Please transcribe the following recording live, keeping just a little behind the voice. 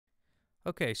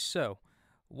Okay, so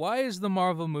why is the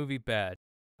Marvel movie bad?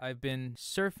 I've been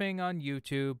surfing on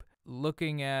YouTube,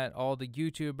 looking at all the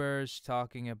YouTubers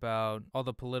talking about all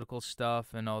the political stuff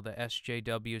and all the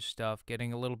SJW stuff,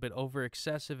 getting a little bit over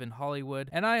excessive in Hollywood.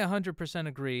 And I 100%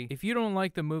 agree. If you don't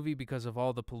like the movie because of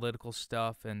all the political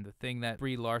stuff and the thing that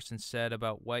Brie Larson said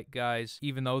about white guys,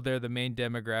 even though they're the main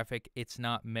demographic, it's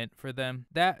not meant for them.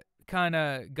 That kind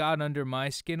of got under my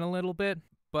skin a little bit,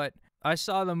 but I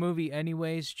saw the movie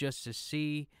anyways just to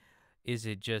see, is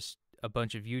it just a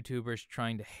bunch of YouTubers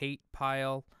trying to hate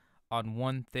pile on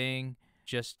one thing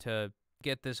just to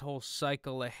get this whole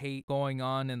cycle of hate going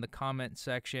on in the comment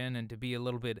section and to be a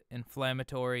little bit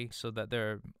inflammatory so that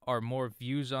there are more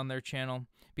views on their channel?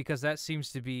 Because that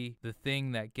seems to be the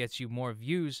thing that gets you more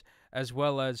views, as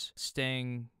well as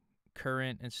staying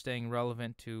current and staying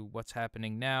relevant to what's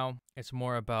happening now. It's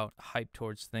more about hype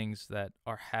towards things that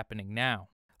are happening now.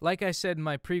 Like I said in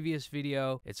my previous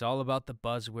video, it's all about the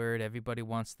buzzword. Everybody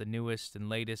wants the newest and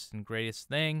latest and greatest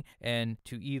thing, and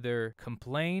to either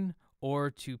complain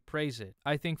or to praise it.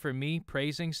 I think for me,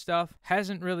 praising stuff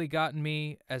hasn't really gotten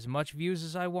me as much views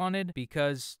as I wanted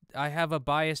because I have a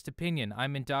biased opinion.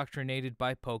 I'm indoctrinated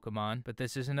by Pokemon, but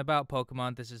this isn't about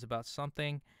Pokemon. This is about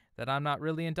something that I'm not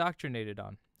really indoctrinated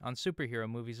on superhero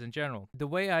movies in general. The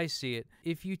way I see it,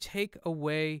 if you take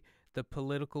away the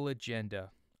political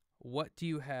agenda, what do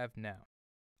you have now?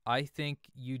 I think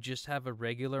you just have a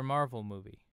regular Marvel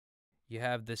movie. You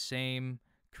have the same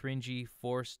cringy,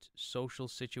 forced social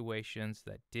situations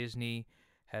that Disney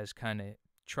has kind of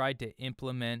tried to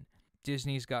implement.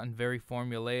 Disney's gotten very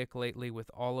formulaic lately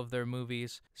with all of their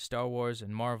movies, Star Wars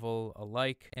and Marvel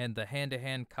alike, and the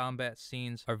hand-to-hand combat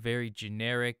scenes are very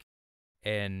generic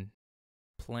and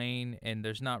plain, and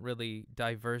there's not really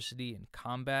diversity in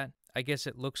combat. I guess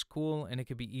it looks cool and it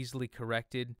could be easily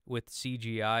corrected with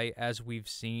CGI, as we've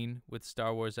seen with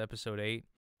Star Wars Episode 8.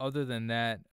 Other than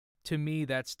that, to me,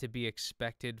 that's to be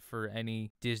expected for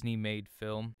any Disney-made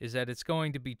film, is that it's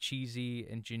going to be cheesy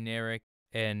and generic,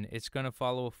 and it's going to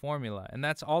follow a formula. And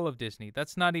that's all of Disney.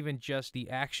 That's not even just the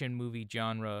action movie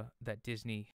genre that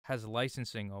Disney has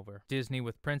licensing over. Disney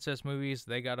with princess movies,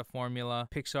 they got a formula.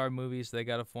 Pixar movies, they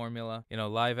got a formula.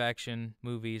 Live action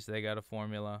movies, they got a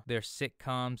formula. Their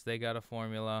sitcoms, they got a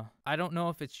formula. I don't know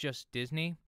if it's just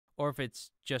Disney or if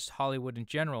it's just Hollywood in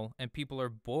general and people are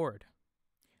bored.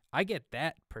 I get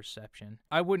that perception.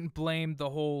 I wouldn't blame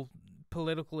the whole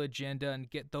political agenda and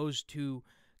get those two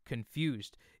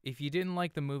confused. If you didn't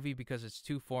like the movie because it's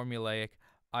too formulaic,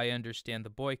 I understand the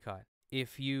boycott.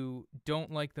 If you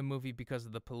don't like the movie because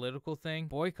of the political thing,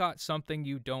 boycott something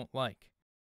you don't like.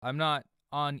 I'm not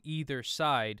on either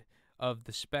side of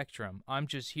the spectrum. I'm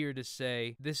just here to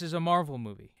say this is a Marvel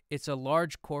movie. It's a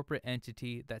large corporate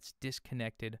entity that's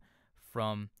disconnected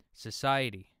from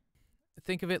society.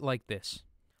 Think of it like this.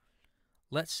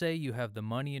 Let's say you have the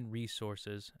money and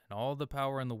resources and all the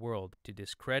power in the world to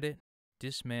discredit,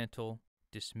 dismantle,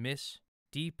 dismiss,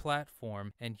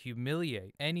 deplatform, and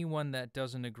humiliate anyone that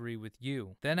doesn't agree with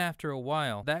you. Then after a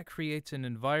while, that creates an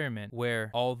environment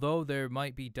where, although there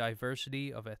might be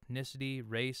diversity of ethnicity,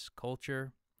 race,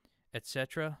 culture,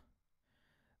 etc.,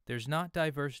 there's not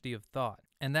diversity of thought.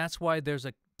 And that's why there's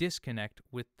a disconnect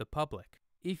with the public.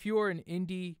 If you're an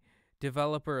indie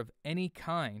developer of any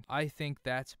kind, I think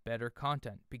that's better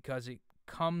content because it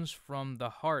comes from the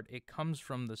heart, it comes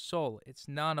from the soul. It's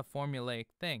not a formulaic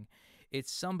thing.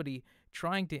 It's somebody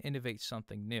trying to innovate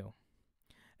something new.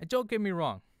 And don't get me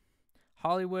wrong,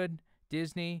 Hollywood,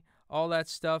 Disney, all that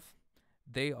stuff,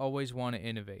 they always want to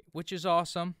innovate, which is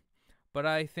awesome, but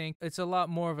I think it's a lot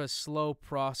more of a slow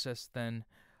process than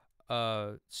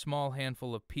a small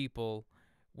handful of people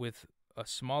with a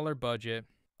smaller budget,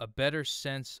 a better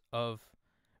sense of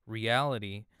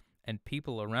reality and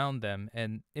people around them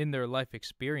and in their life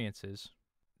experiences.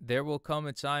 There will come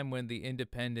a time when the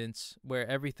independence, where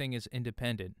everything is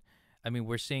independent. I mean,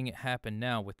 we're seeing it happen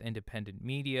now with independent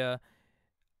media,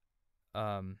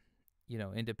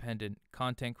 independent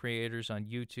content creators on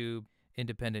YouTube,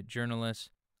 independent journalists.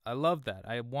 I love that.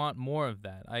 I want more of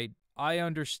that. I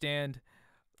understand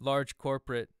large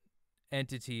corporate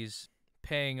entities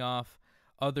paying off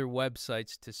other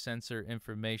websites to censor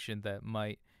information that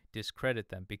might discredit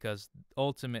them because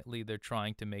ultimately they're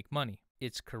trying to make money.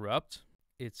 It's corrupt,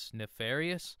 it's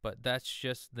nefarious, but that's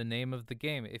just the name of the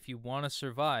game. If you want to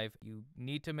survive, you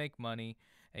need to make money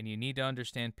and you need to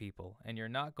understand people, and you're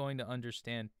not going to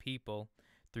understand people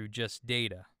through just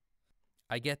data.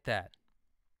 I get that.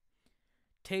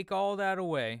 Take all that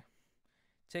away.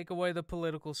 Take away the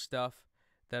political stuff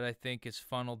that I think is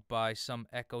funneled by some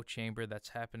echo chamber that's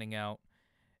happening out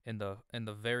in the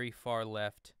very far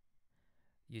left.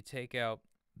 You take out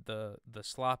the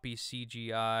sloppy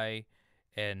CGI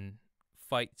and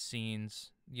fight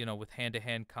scenes, with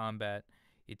hand-to-hand combat.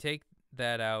 You take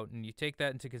that out and you take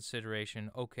that into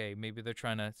consideration. Okay, maybe they're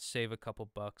trying to save a couple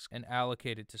bucks and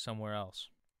allocate it to somewhere else.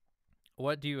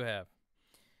 What do you have?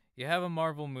 You have a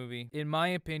Marvel movie, in my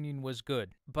opinion, was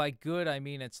good. By good, I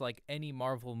mean it's like any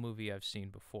Marvel movie I've seen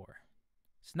before.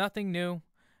 It's nothing new,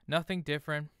 nothing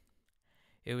different.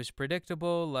 It was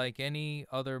predictable like any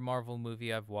other Marvel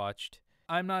movie I've watched.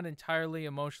 I'm not entirely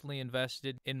emotionally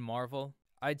invested in Marvel.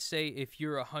 I'd say if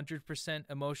you're 100%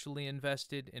 emotionally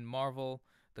invested in Marvel,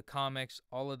 the comics,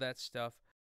 all of that stuff,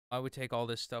 I would take all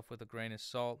this stuff with a grain of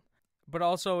salt. But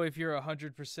also, if you're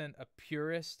 100% a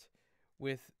purist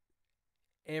with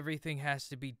everything has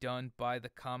to be done by the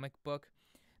comic book,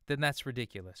 then that's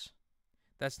ridiculous.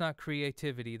 That's not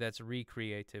creativity, that's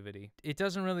recreativity. It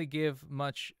doesn't really give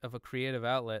much of a creative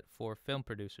outlet for film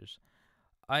producers.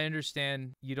 I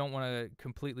understand you don't want to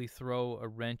completely throw a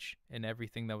wrench in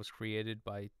everything that was created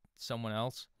by someone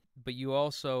else, but you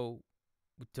also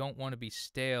don't want to be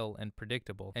stale and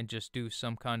predictable and just do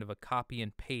some kind of a copy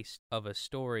and paste of a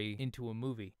story into a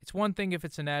movie. It's one thing if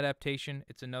it's an adaptation,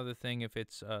 it's another thing if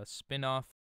it's a spin-off.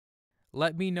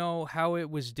 Let me know how it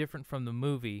was different from the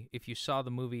movie if you saw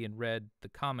the movie and read the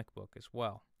comic book as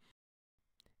well.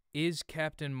 Is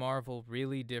Captain Marvel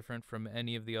really different from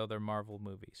any of the other Marvel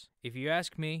movies? If you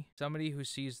ask me, somebody who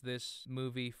sees this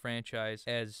movie franchise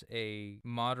as a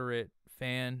moderate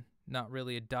fan, not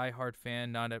really a diehard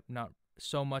fan, not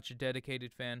so much a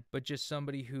dedicated fan, but just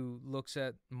somebody who looks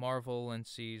at Marvel and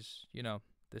sees,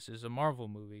 this is a Marvel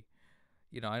movie.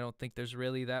 I don't think there's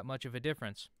really that much of a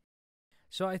difference.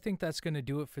 So I think that's going to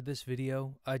do it for this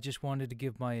video. I just wanted to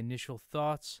give my initial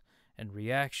thoughts and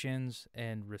reactions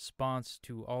and response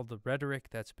to all the rhetoric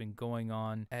that's been going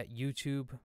on at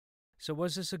YouTube. So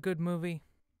was this a good movie?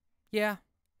 Yeah,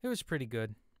 it was pretty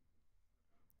good.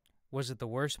 Was it the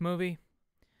worst movie?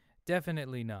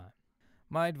 Definitely not.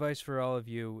 My advice for all of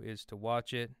you is to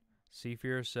watch it, see for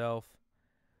yourself,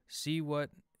 see what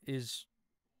is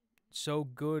so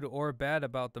good or bad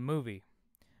about the movie.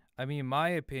 I mean, my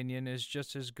opinion is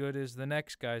just as good as the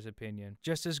next guy's opinion,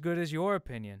 just as good as your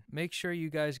opinion. Make sure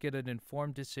you guys get an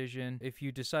informed decision. If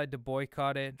you decide to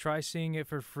boycott it, try seeing it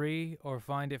for free or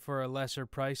find it for a lesser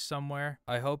price somewhere.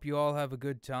 I hope you all have a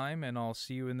good time, and I'll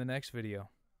see you in the next video.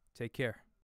 Take care.